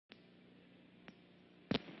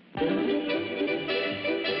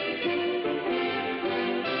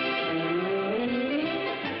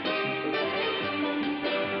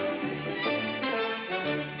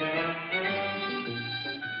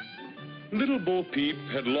Bo Peep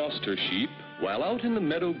had lost her sheep while out in the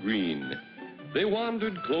meadow green. They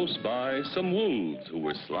wandered close by some wolves who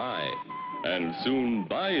were sly, and soon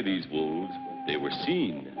by these wolves they were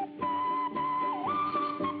seen.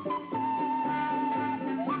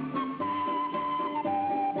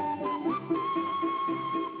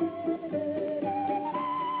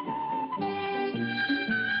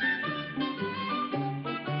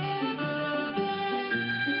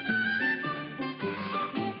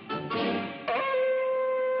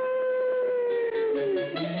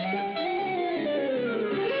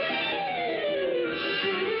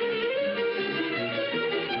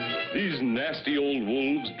 These nasty old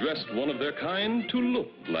wolves dressed one of their kind to look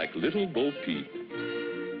like little Bo Peep.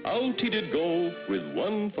 Out he did go with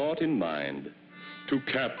one thought in mind, to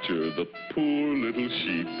capture the poor little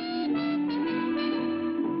sheep.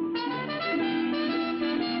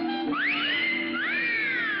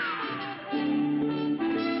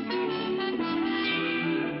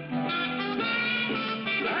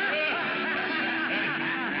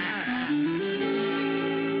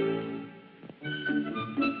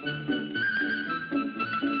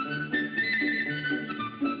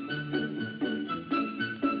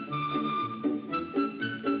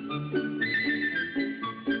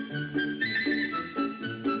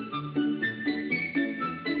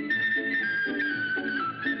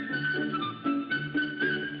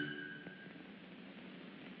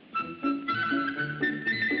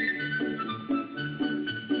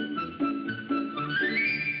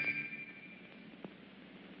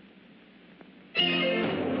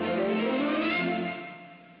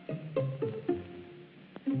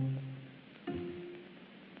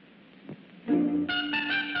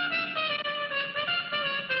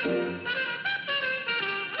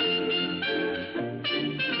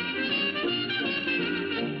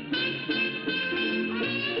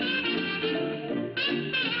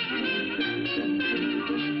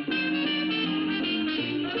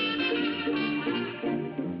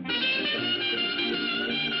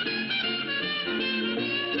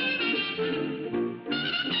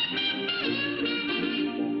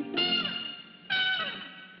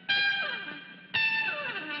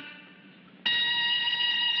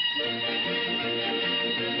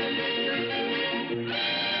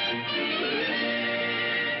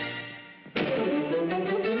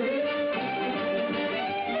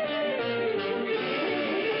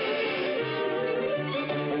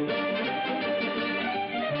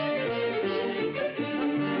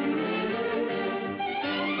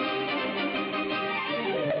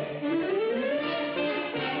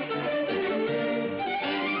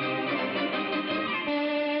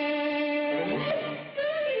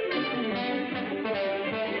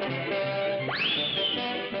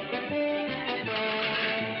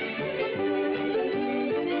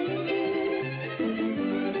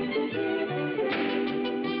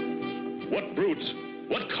 What brutes!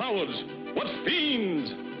 What cowards! What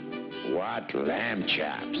fiends! What lamb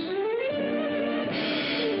chops!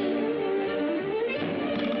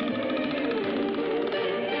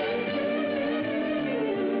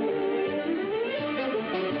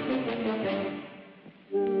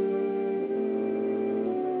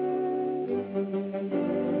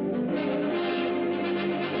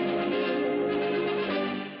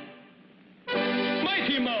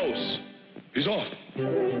 Mighty Mouse! He's off!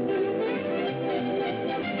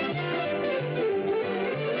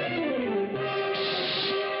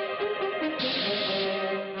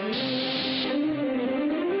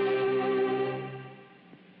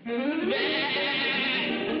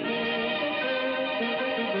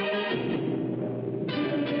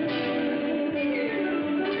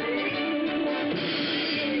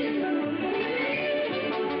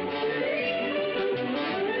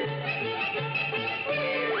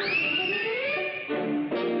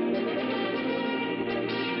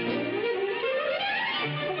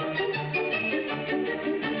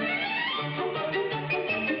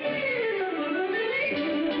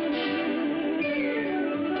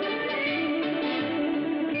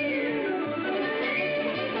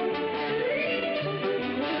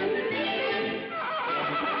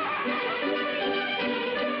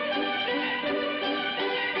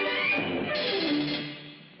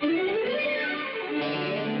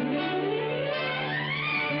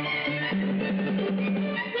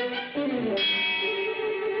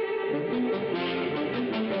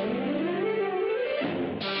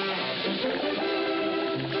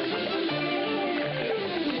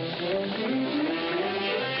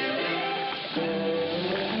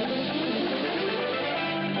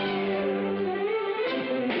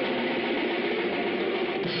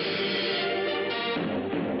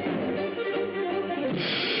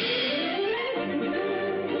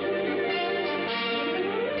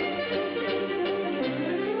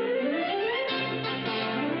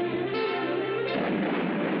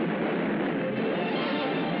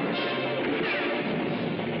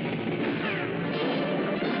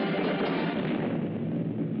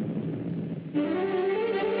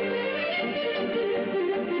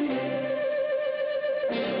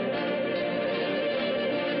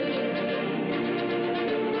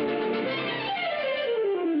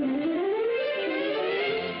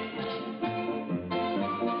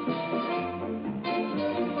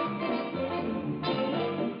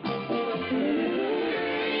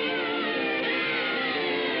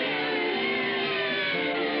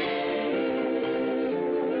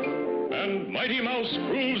 Mouse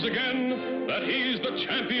proves again that he's the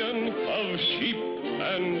champion of sheep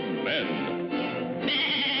and men.